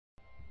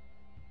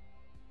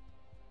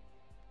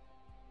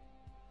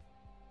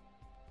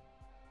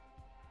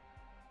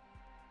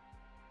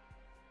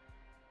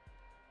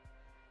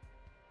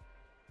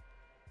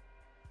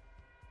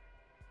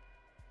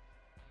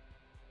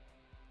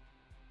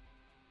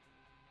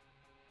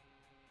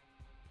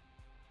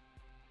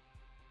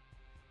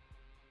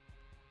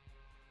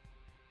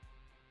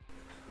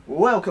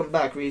Welcome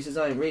back, Reese's.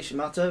 I am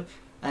Rishimato,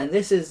 and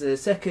this is the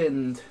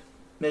second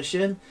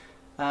mission.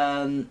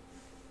 I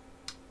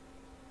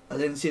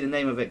didn't see the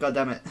name of it, god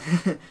damn it.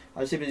 I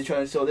was simply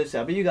trying to sort this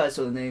out, but you guys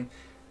saw the name.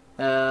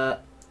 We're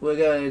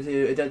going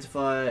to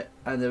identify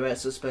and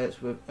arrest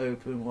suspects with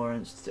open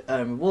warrants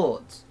and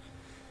rewards.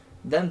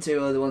 Them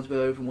two are the ones with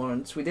open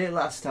warrants. We did it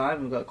last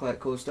time, we've got quite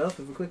cool stuff.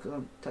 If we click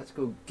on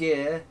tactical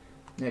gear,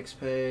 next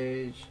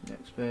page.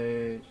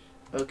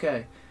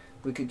 Okay,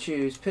 we can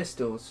choose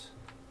pistols.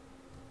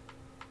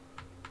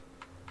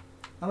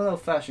 I'm an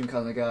old-fashioned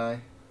kind of guy.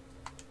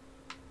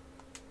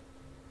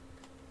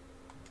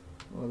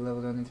 What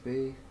level do I need to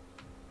be?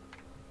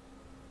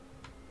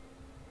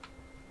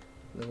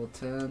 Level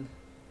 10.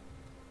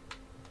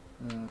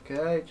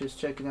 Okay, just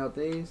checking out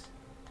these.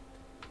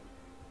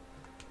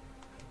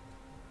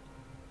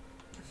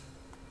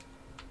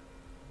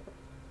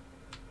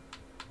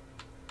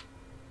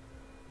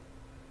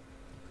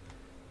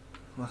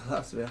 Well,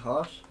 that's a bit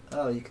harsh.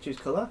 Oh, you can choose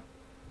colour.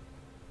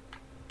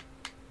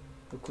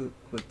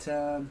 Quick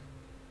tan.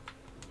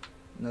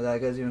 No,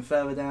 that goes even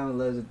further down.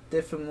 Loads of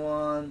different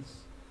ones.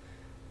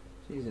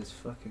 Jesus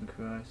fucking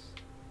Christ.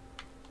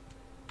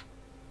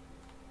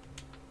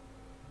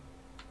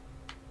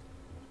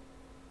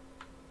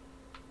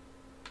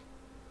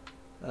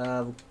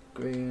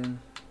 Green.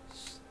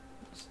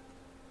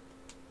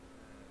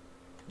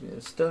 Yeah,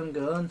 stun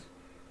gun.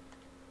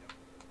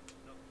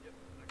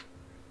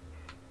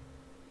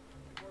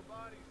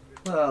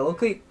 Well, we'll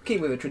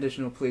keep with a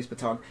traditional police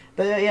baton.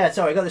 But yeah,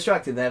 sorry, I got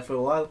distracted there for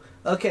a while.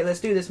 Okay, let's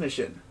do this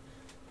mission.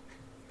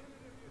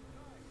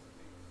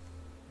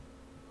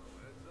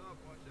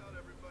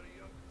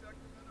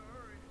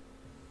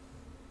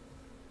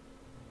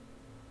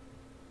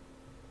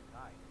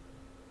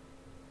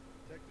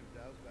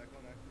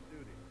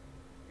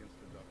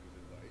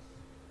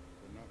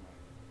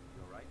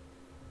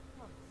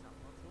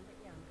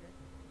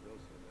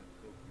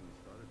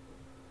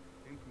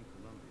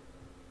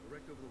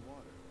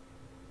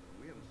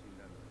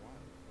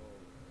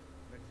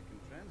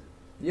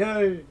 Yo!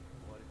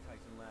 What did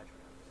Tyson Latchford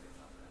have to say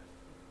about that?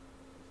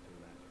 Mr.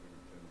 Latchford,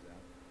 it turns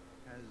out,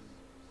 has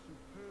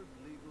superb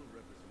legal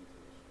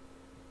representation.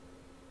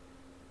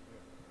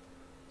 Yeah.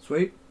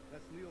 Sweet.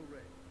 That's Leo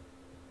Ray,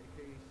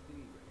 a.k.a.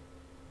 Stingray,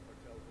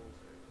 cartel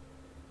wholesaler.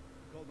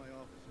 He called my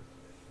office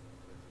yesterday.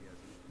 Says he has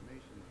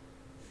information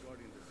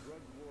regarding the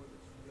drug war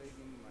that's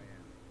plaguing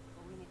Miami.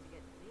 Well, we need to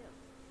get Leo.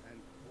 And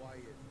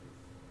quietly.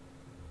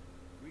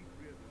 We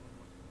three are the only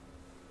ones who know.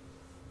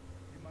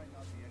 He might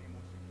not be any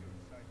more secure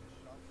inside the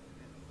shop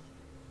than it is in the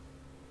street.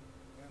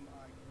 Am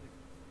I clear?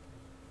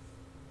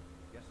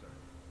 Yes, sir.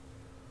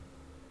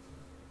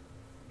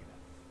 Get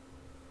out.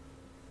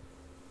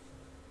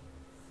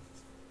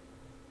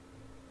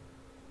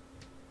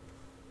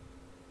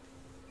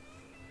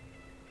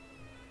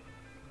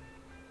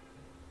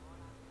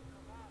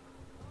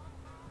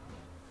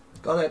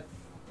 Got it.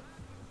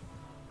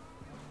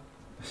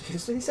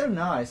 He's so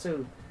nice,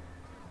 so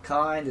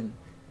kind and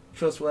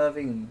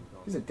trustworthy, and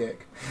he's a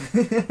dick.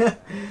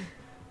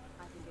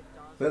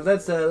 But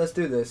let's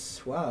do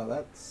this. Wow,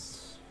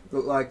 that's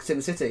look like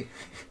Sin City.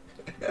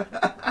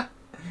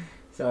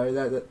 Sorry,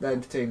 that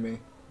entertained me.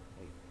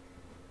 Hey,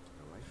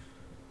 all right?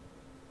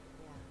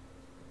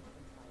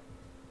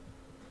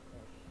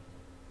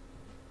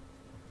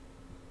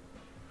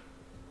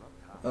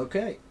 Yeah.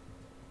 Okay.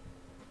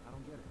 I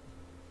don't get it.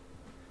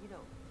 You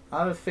don't. I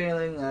have a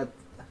feeling that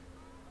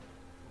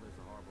There's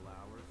the horrible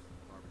hours,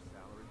 Barbara's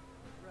salary.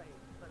 Right.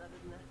 But other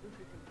than that, who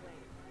could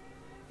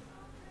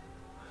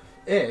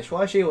complain? Ish.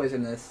 Why is she always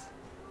in this?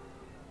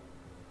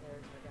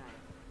 There's our guy.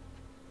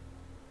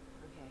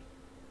 Okay.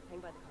 Hang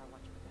by the car,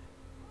 watch for that.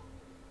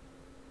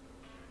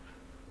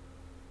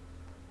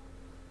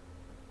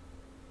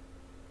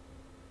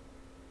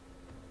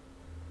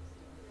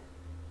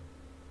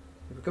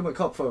 You become a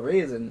cop for a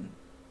reason.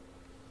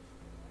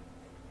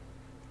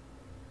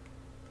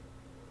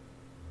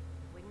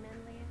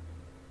 Wingman Leah?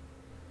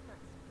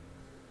 Nice.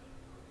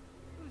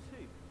 Who's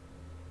he?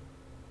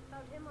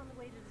 Found him on the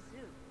way to the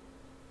zoo.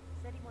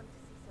 Said he wanted to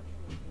see something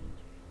in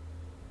danger.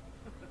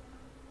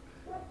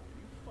 Can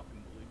you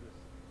fucking believe this?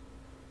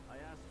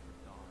 I asked for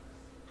Dawes.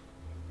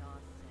 And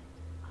Dawes sent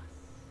us.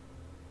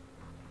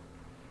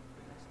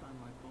 The next time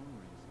my phone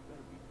rings, it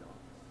better be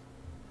Dawes.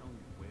 Tell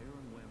me where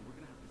and when we're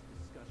gonna have this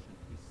discussion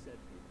he said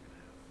we were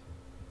gonna have.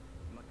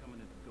 I'm not coming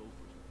in to go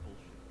for some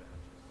bullshit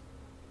badges.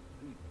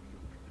 I need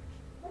real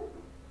protection.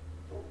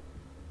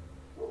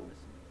 I'm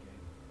missing the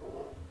game.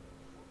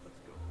 Let's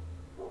go.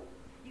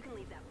 You can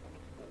leave that with me.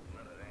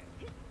 None of that.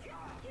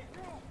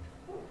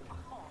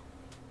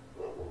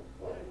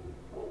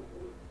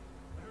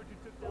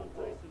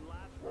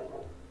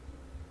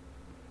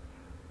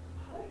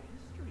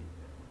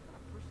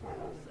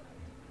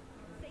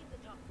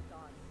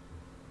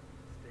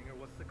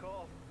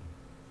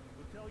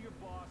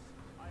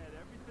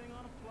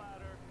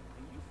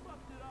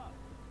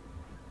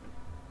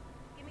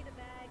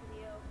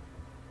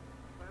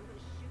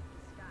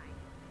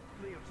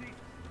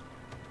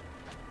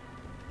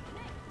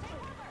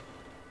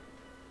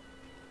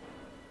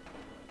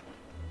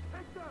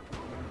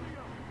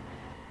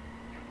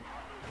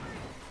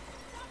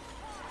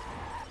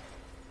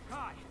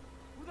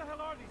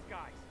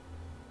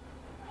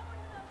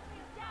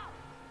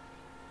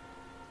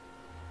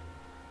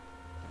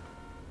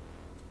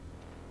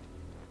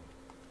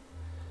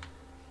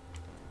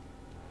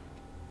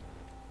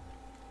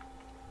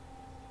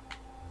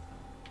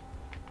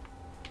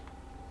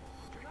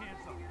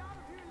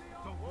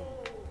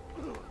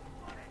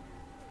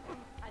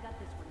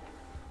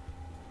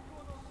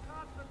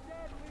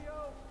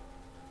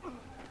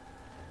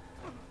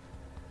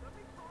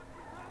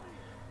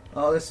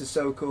 Oh, this is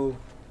so cool.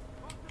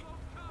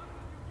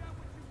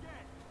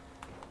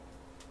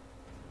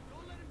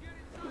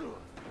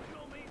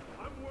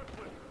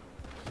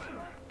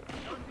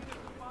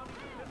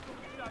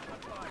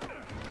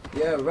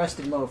 Yeah,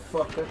 arrested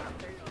motherfucker.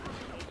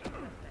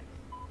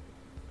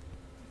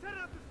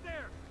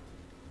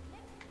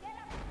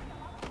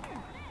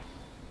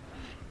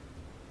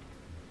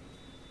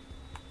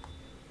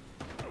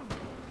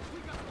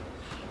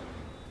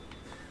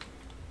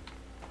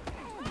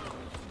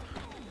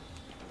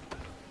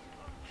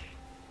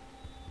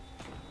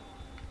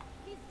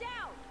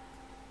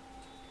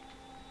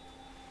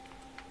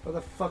 Where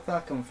the fuck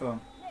that come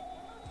from?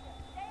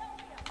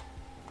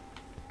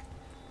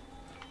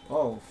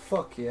 Oh,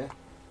 fuck yeah.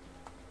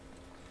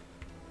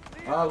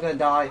 Oh, I'm gonna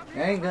die.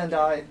 I ain't gonna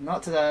die.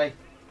 Not today.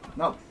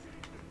 Not.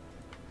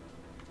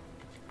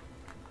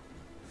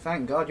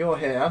 Thank God you're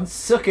here. I'm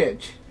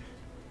suckage.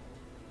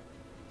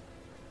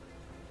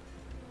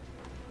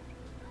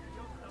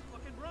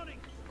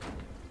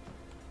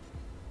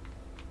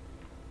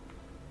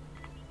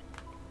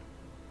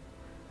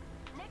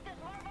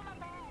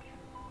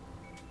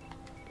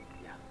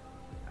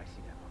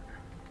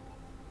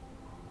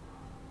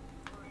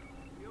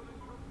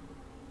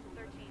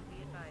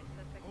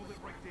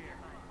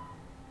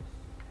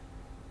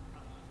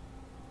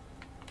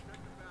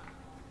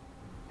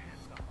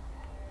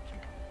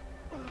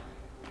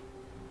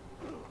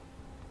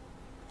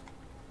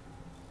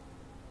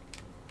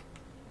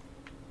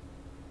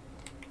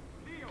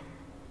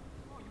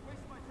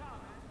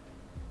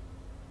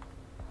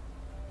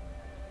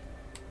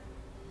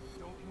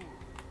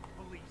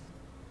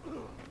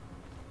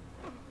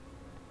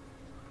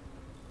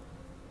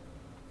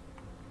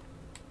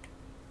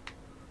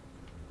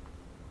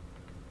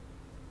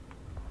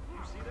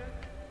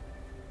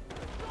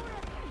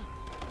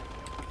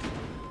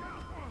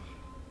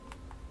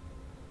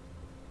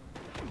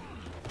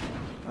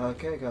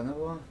 Okay, got another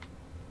one.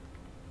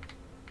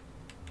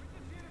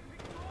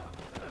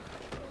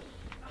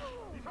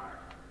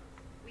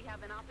 We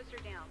have an officer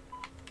down.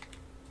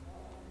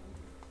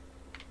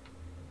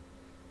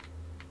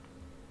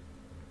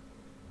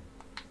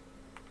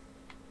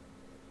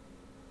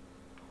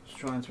 Just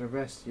trying to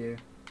arrest you.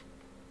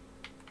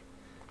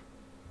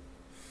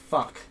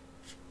 Fuck.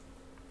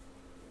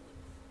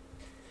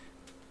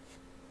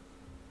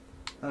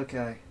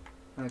 Okay.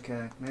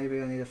 Okay.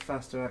 Maybe I need a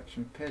faster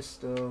action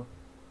pistol.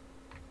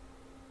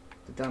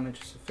 The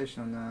damage is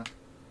sufficient on that.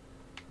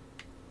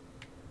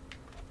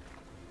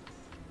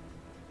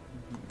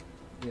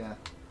 Yeah,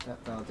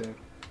 that'll do.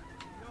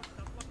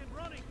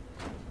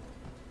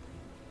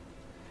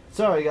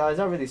 Sorry guys,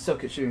 I really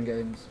suck at shooting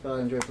games, but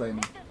I enjoy playing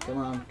them. Come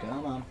on,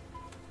 come on.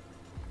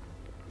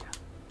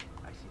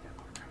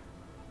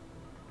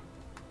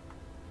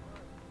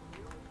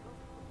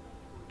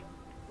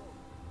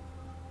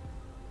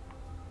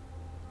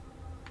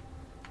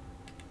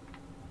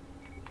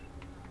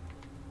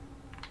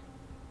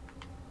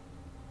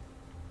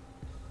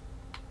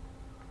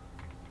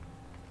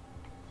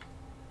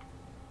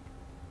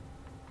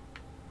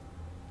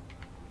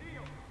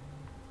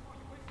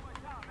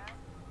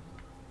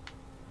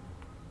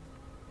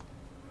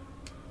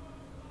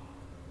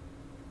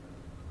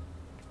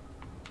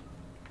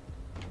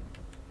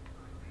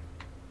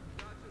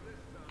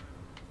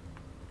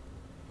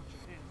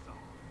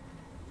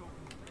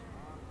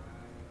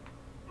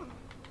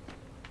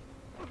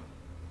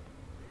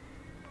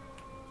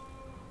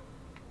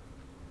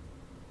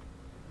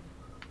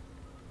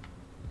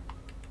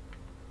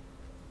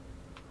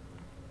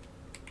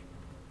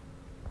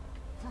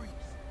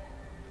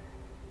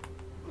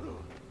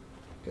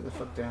 Get the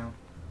fuck down.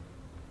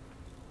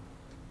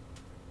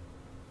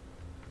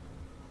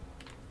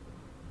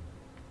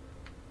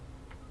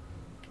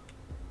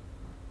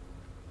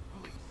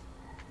 Police,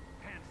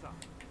 hands up.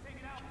 Take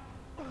it out.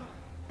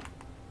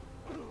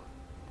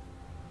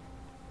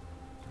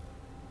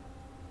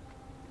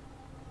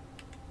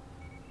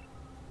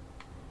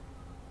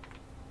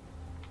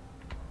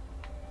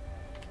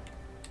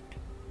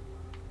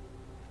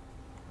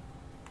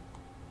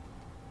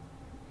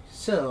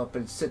 Shut up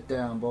and sit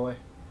down, boy.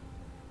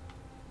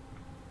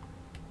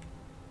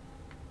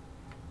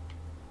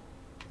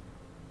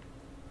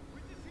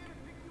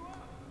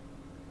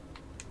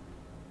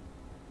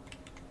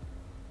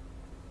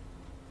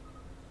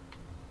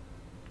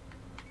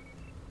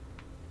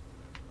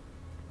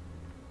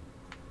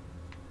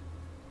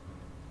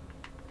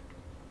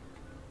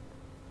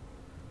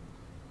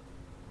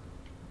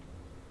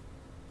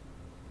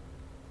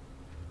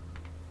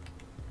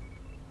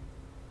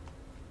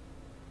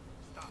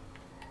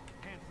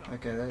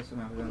 Okay, there's some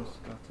evidence.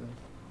 Got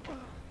it.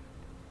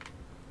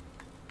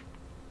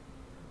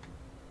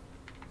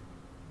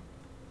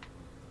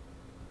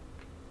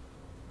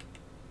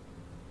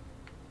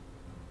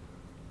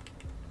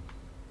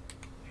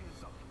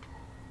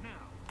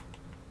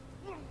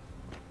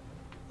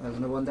 There's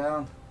another one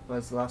down.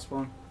 Where's the last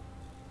one?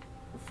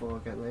 Before I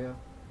get Leo.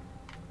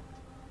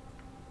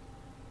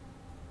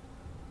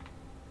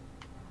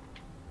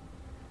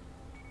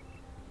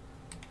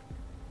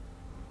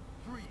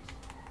 Freeze.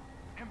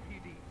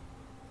 MPD.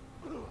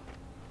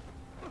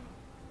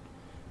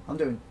 I'm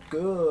doing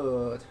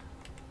good.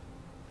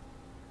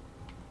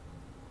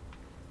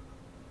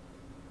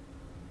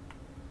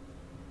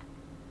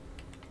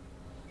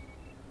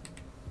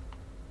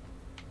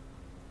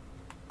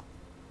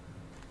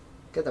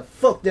 Get the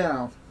fuck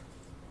down.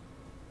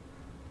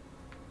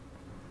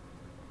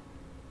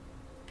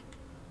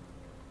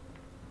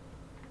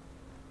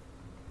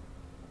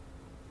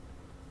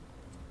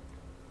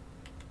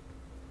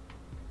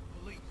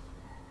 Police.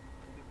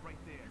 They're right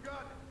there. You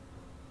got it.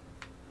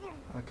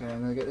 Okay,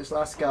 I'm gonna get this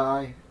last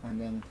guy, and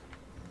then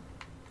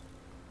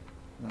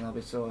I'll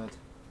be sorted.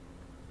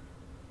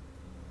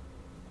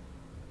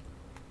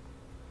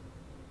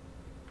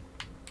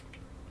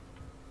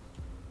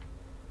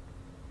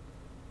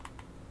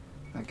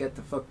 Now get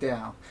the fuck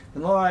down. The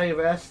more I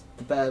rest,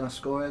 the better my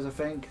score is, I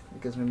think.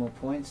 It gives me more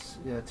points.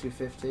 Yeah,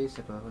 250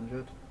 instead of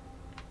 100.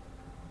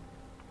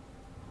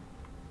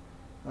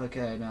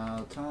 Okay,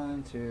 now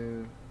time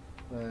to...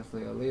 Where's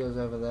Leo? Leo's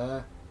over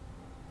there.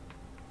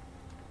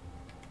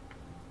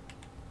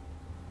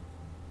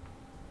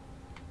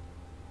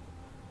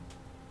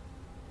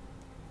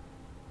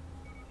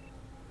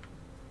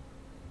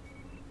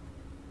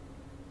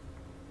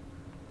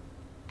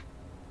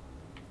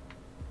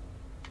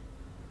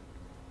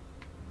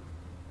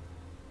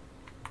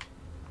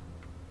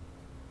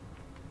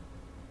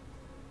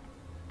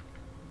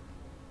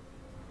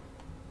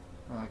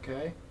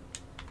 Okay.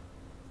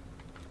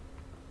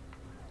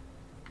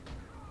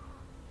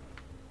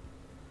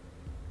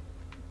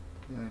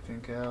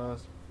 Anything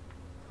else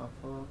pop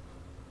up?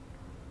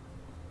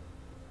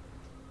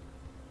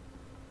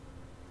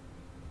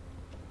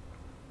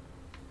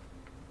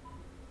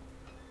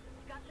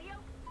 Got Leo?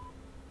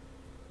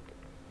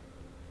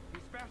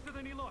 He's faster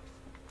than he looks.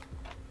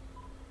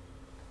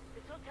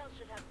 This hotel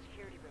should have a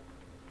security room.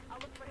 I'll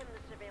look for him in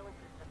the surveillance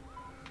system.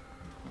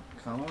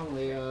 Come on,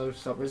 Leo,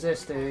 stop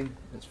resisting.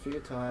 It's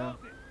futile.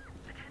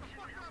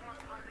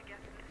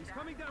 He's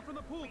coming down from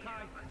the pool,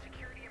 Kai.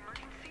 Security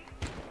emergency?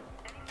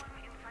 Anyone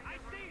inside I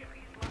see it.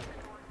 Please lock the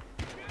doors.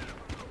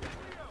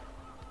 Leo!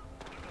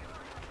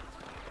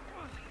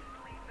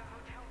 Leave the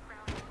hotel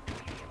grounds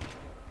immediately.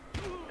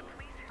 The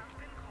police have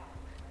been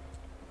called.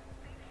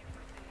 Thank you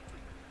for staying.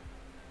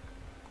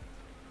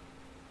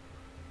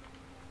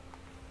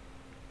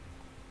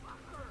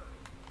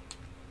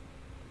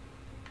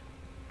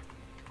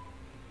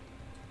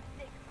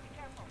 Nick, be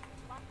careful.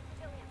 Lots of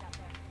civilians out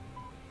there.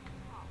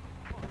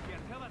 Yeah,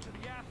 tell that to the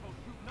asshole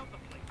shooting up the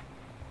place.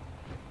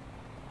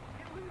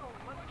 Hey, Leo,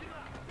 let's get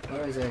out.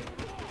 Where is he?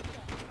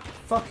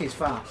 Fuck, he's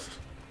fast.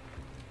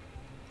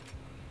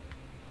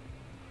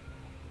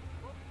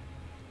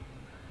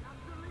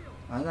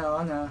 I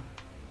know.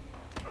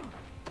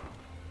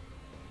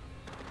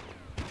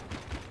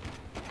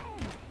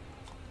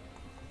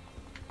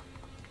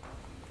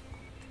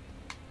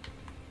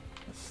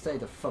 Let's stay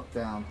the fuck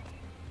down.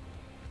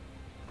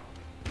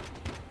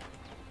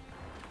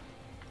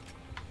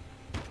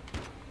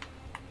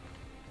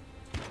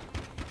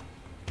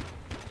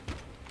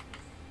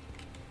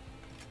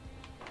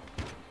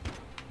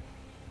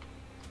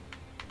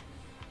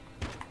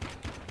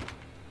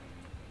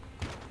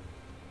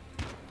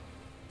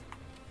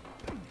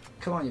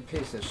 Come on, you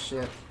piece of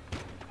shit.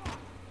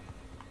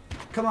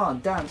 Come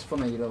on, dance for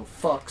me, you little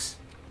fucks.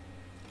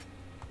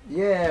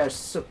 Yeah,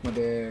 suck my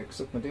dick,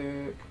 suck my dick.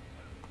 Okay.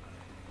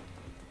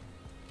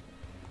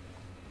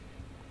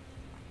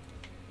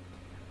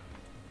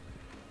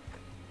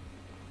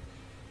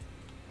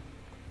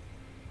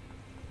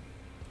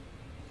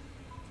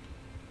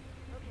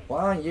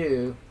 Why aren't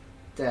you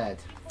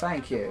dead?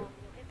 Thank you. You'll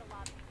hit the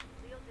lobby.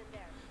 Leo's in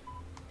there.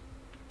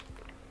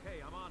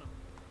 Hey, I'm on him.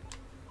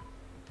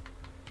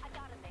 I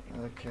got him, Nick.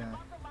 Okay.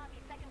 Above the lobby,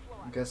 second floor.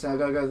 I guess I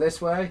gotta go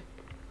this way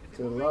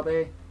to the lobby.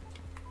 He's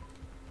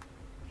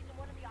in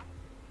one of the offices.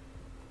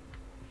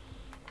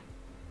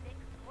 Nick,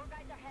 more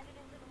guys are headed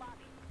into the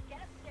lobby. Get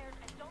upstairs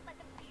and don't let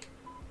them see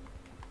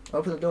you.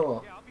 Open the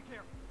door. Yeah, I'll be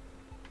careful.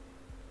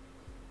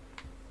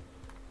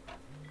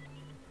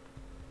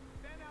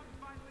 Stand out and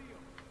find Leo.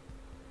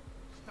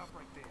 Stop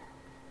right there.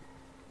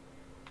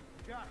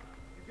 You got it.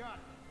 You got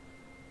it.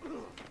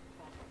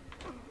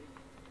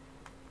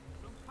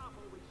 Some cop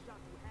always shot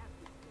you half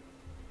this place.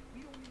 We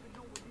don't even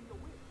know where Leo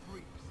is.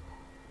 Freeze.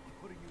 I'm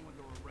putting you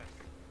under arrest.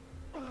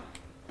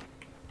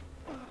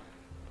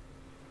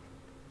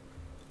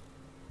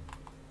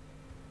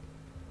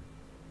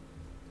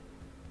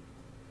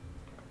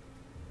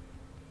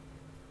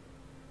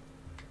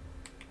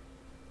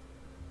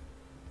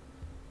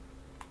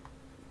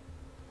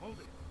 Hold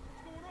it.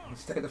 What's going on?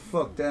 Stay the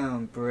fuck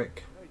down,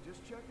 brick. Hey,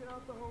 just checking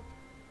out the hotel.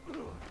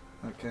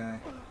 Okay.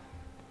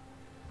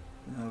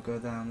 Now I'll go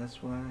down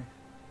this way.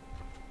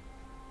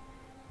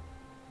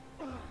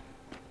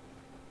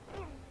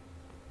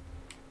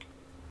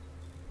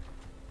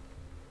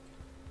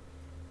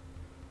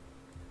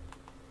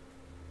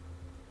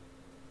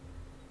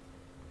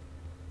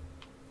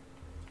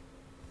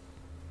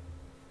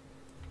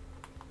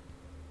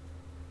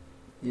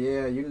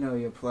 Yeah, you know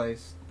your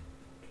place.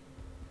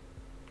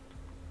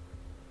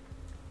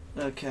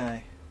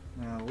 Okay.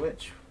 Now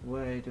which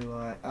way do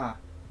I... Ah.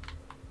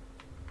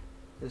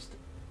 this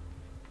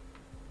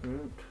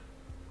route.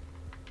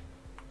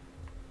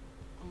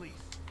 Police,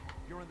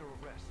 you're under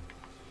arrest.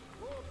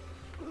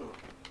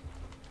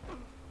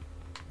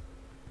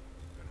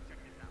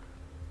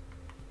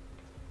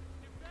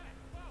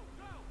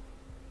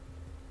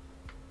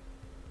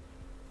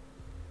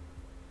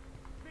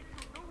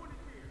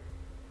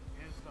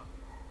 Hands up.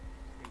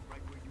 Stay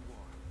right where you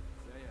are.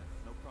 Yeah,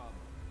 no problem.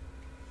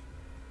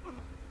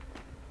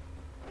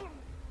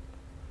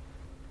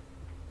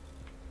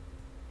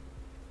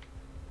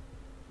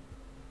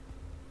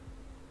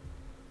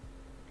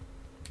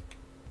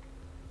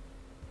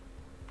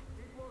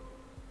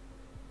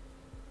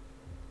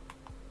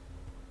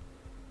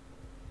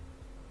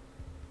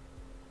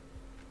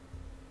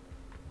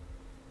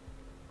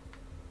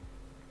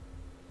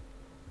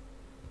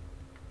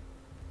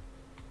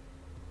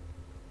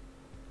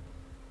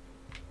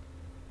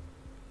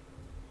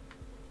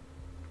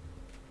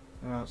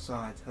 We're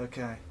outside,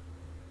 okay.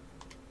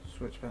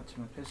 Switch back to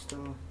my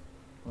pistol.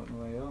 Work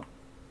my way up.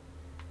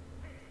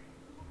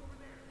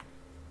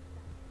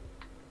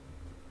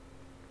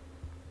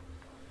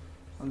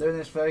 I'm doing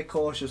this very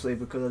cautiously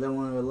because I don't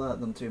want to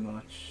alert them too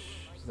much.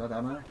 Is that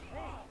ammo?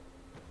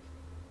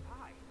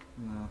 Hi.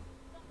 No.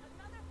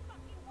 Another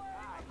fucking word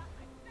about my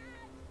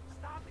badge.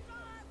 Stop it.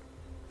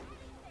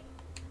 Anything.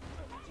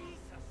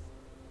 Jesus.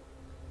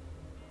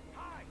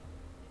 Hi.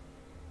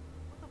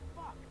 What the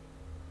fuck?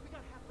 We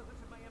got half the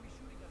hoods in Miami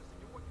shooting at us and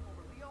you're working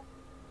over Leo?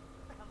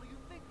 What the hell are you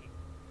thinking?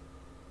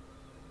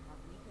 Are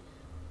we gonna?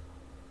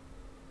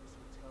 This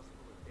hotel's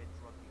full of dead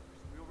drug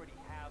dealers. We already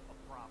have a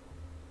problem.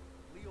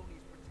 Leo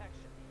needs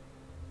protection.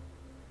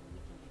 We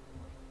can get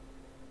more.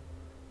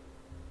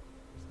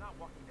 He's not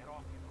walking that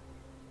off, you know.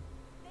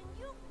 Then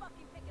you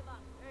fucking pick him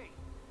up. Hey,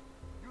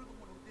 you're the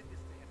one who did this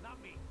to him, not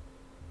me.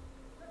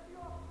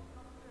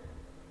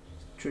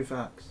 True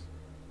facts.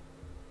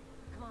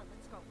 Come on,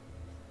 let's go.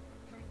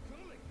 I'm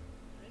coming.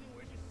 I know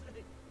what you say.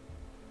 This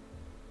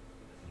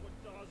is what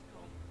dogs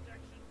call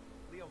protection.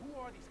 Leo, who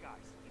are these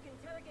guys? You can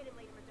interrogate him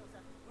later, Mendoza.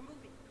 We're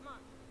moving. Come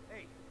on.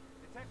 Hey,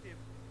 detective.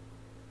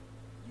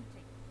 You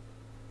take it.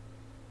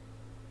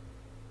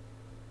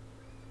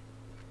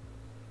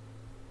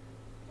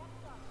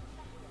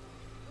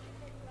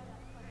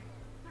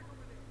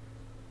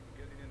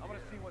 I want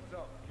to see what's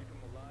up. Keep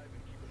him alive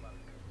and keep him out of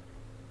there.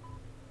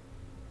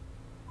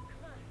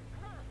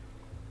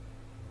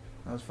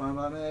 That's fine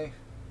by me.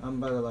 I'm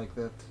better like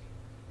that.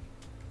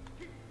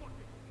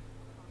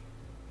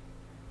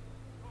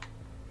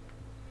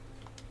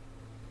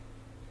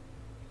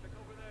 Look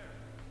over there.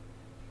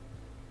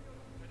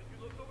 And if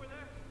you look over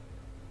there,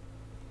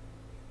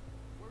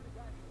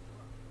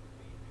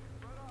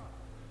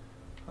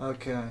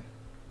 Okay.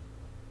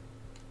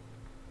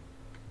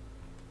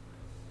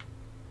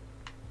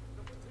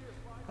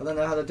 I don't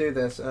know how to do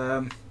this.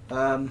 Freeze.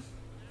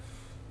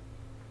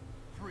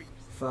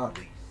 Fuck.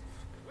 Police.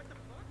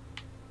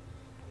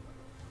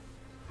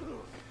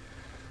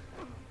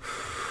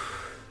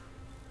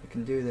 I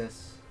can do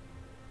this.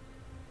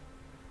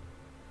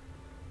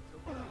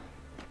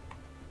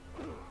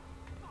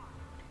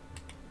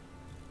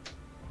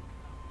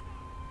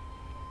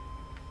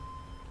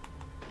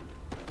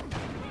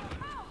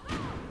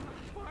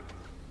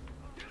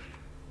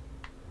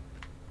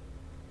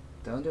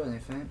 Don't do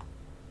anything.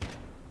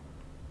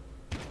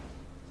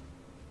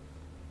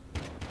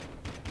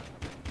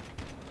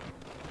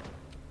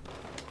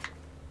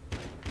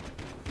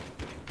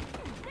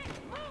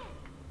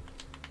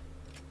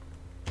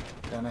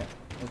 Damn it.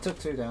 I took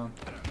two down.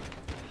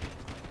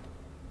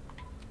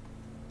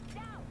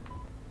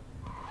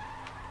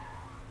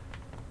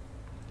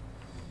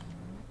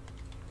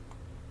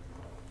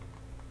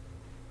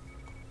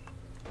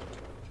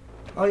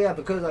 Oh yeah,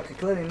 because I could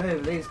clearly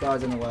move these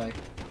guys in the way.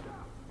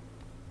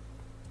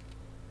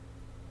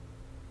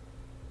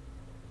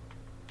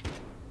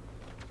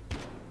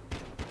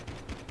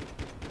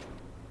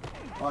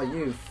 Are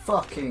you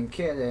fucking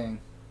kidding?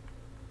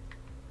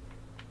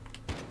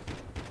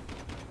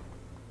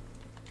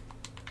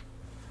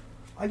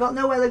 I got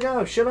nowhere to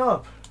go, shut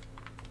up!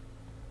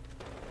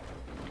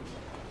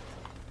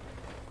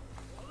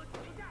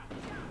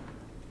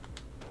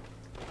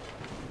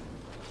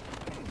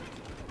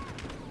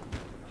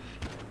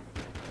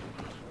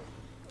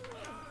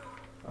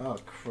 Oh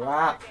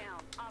crap!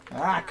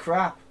 Ah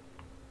crap!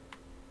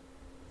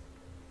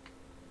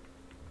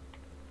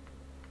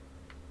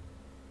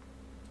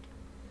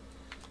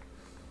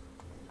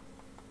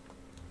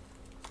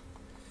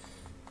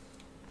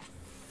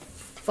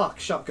 Fuck,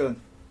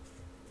 shotgun.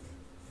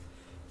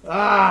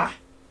 Ah!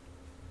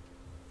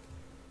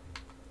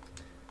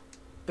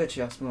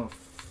 Bitch ass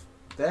muff.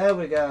 There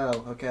we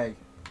go. Okay.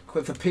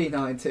 Quit the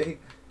P90.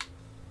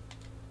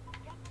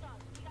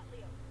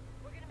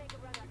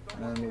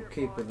 And we'll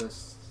keep with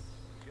this.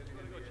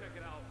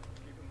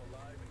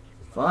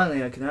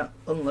 Finally, I can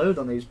unload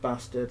on these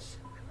bastards.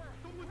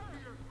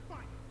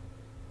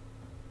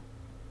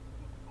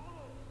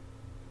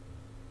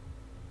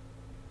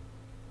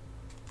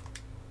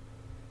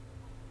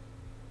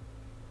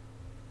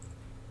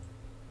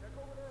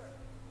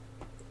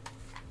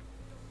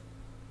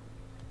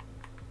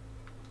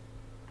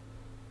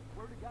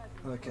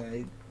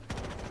 Okay.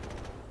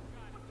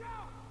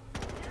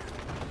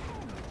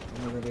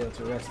 I'm not going to be able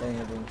to arrest any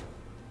of them.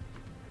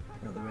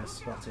 Not the rest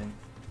spotting.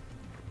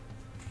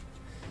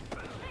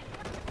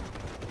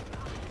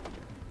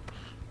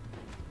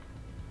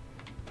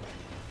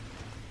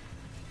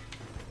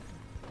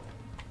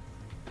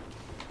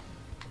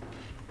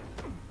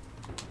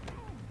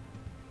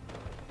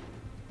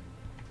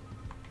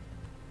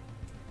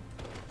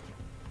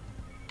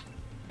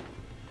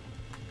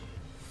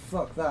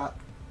 Fuck that.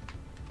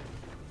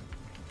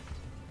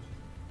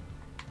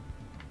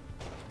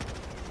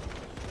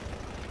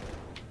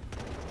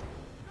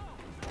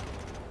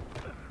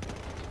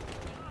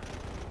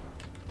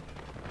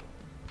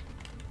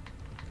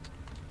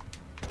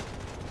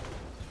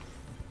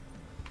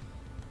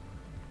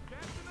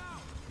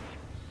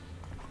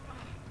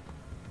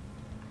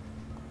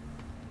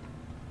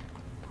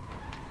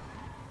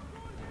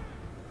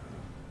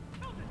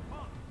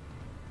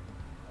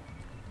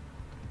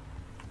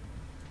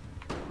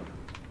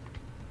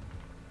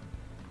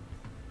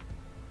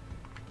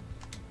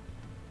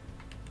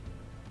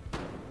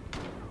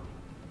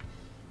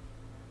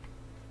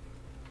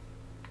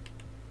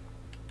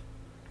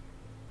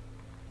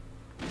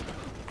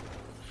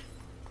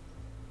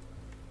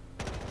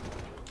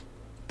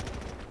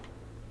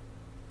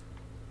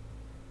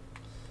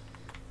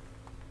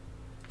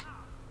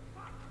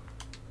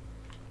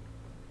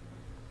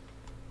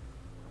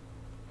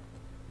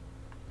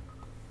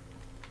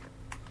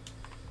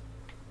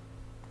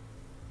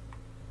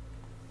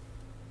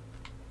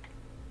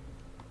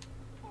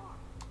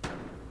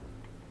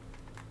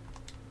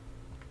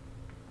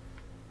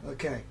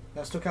 Okay,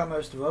 that's took out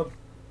most of them.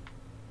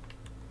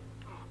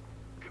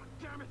 God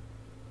damn it!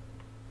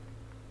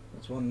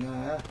 There's one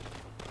there.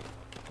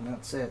 And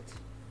that's it.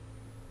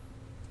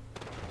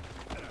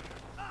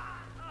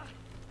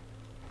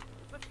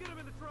 Let's get him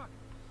in the truck.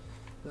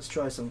 Let's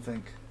try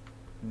something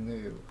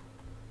new.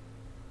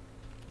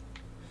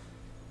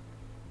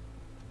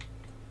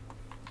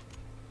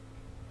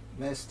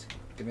 Missed.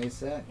 Give me a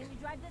sec. Can you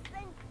drive this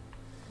thing?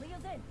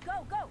 Leo's in.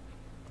 Go, go!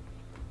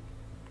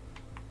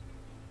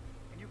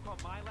 Can you call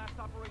my last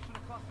operation a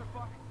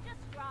clusterfuck?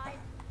 Just drive.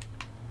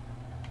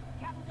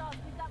 Captain Dawes,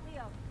 we've got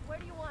Leo. Where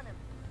do you want him?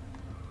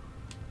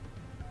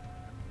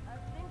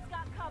 Things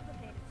got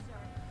complicated,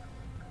 sir.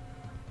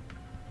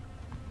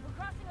 We're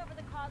crossing over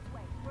the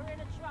causeway. We're in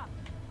a truck.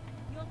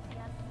 You'll see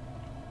us.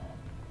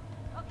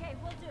 Okay,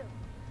 we'll do.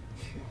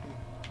 He's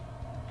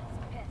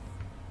pissed.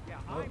 Yeah,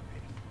 I'm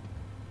pissed.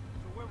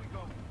 So where we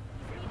going?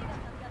 He's meeting us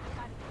on the other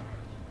side of the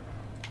bridge.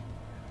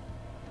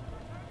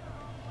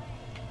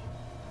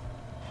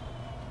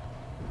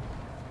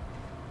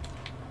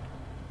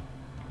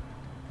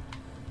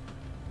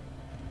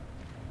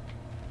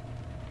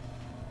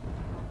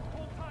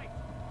 Hold tight.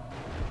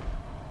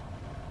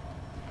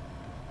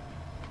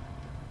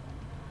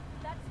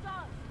 That's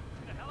Dawes.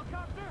 In a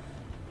helicopter?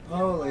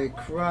 Holy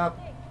crap.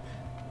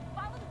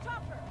 Follow the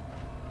chopper.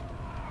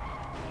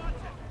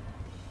 Watch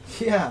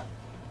it. Yeah.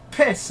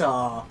 Piss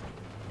off.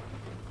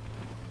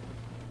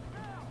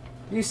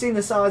 You seen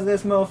the size of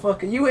this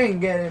motherfucker? You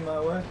ain't getting in my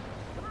way.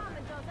 Come on,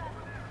 Mendoza.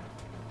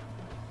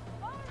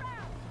 Go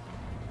around.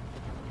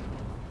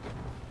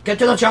 Get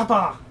to the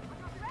chopper!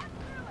 Wrap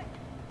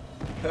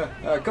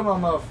through it. Come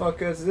on,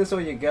 motherfuckers. Is this all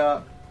you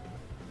got?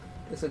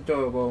 It's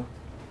adorable.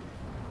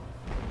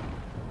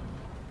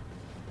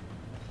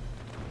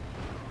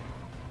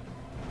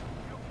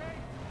 You okay?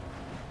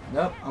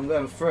 Nope, I'm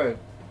going through.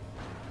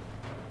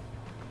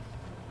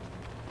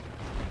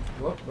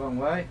 Whoop, wrong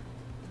way.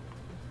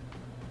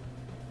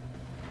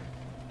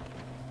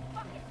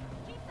 Fuck it.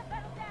 Keep the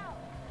pedal down.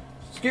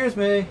 Excuse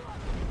me.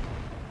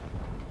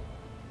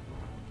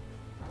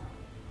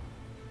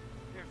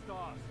 Here's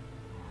Dawes.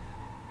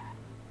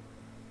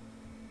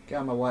 Get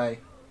out of my way.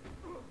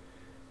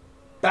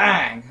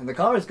 Bang! And the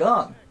car is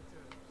gone.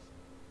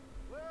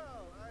 Well,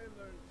 I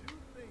learned two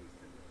things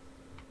today.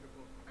 You're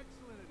both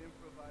excellent at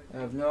improvising. I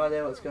have no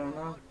idea what's going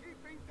on.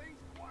 Keeping things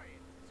quiet.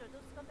 Sir,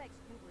 those scumbags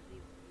knew where Leo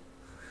would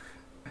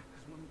be.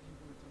 Does one of you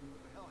want to tell me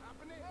what the hell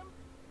happened to him?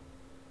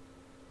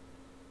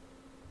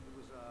 It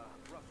was a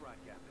rough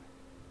ride, Captain.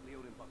 Leo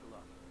didn't buckle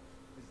up.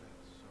 Is that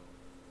so?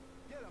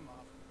 Get him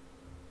off.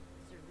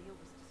 Sir, Leo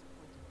was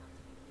disappointed not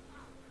to be with you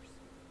in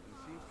person. It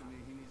seems to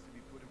me he needs to be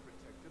put in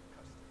protective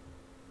custody.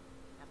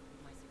 That would be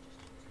my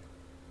suggestion, too.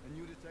 And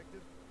you,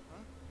 detective?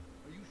 Huh?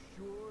 Are you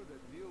sure that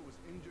Leo was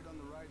injured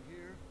on the ride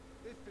here?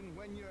 If and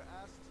when you're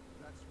asked,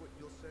 that's what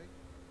you'll say?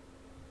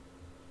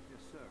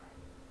 Yes, sir.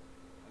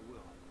 I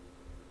will.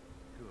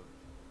 Good.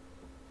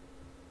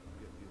 I'll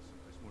get Leo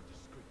someplace more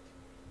discreet.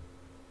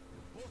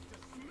 You're both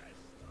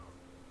dismissed!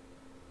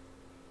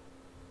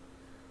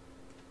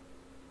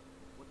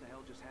 What the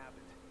hell just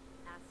happened?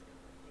 Ask him,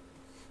 I think.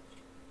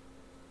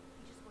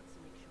 He just wants to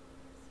make sure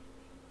we're safe.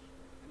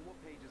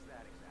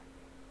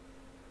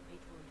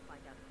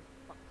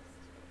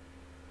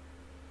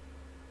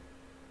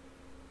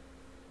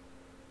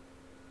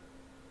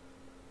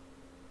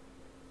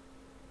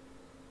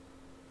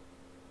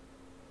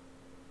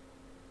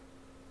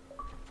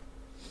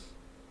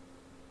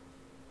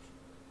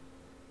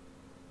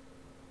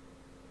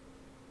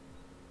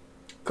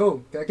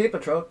 Cool. Can I keep a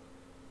truck?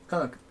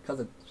 Kind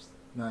of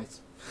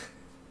nice.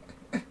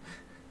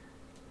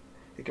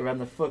 You can ram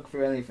the fuck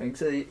through anything.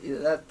 So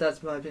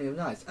that's my opinion of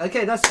nice.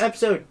 Okay, that's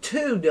episode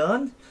 2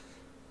 done.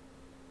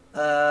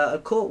 I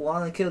caught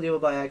one. I killed the other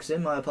by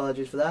accident. My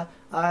apologies for that.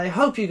 I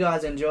hope you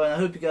guys enjoy, and I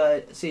hope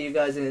see you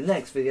guys in the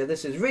next video.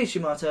 This is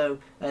Rishimato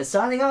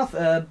signing off.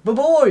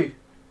 Bye-bye.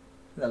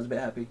 That was a bit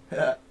happy.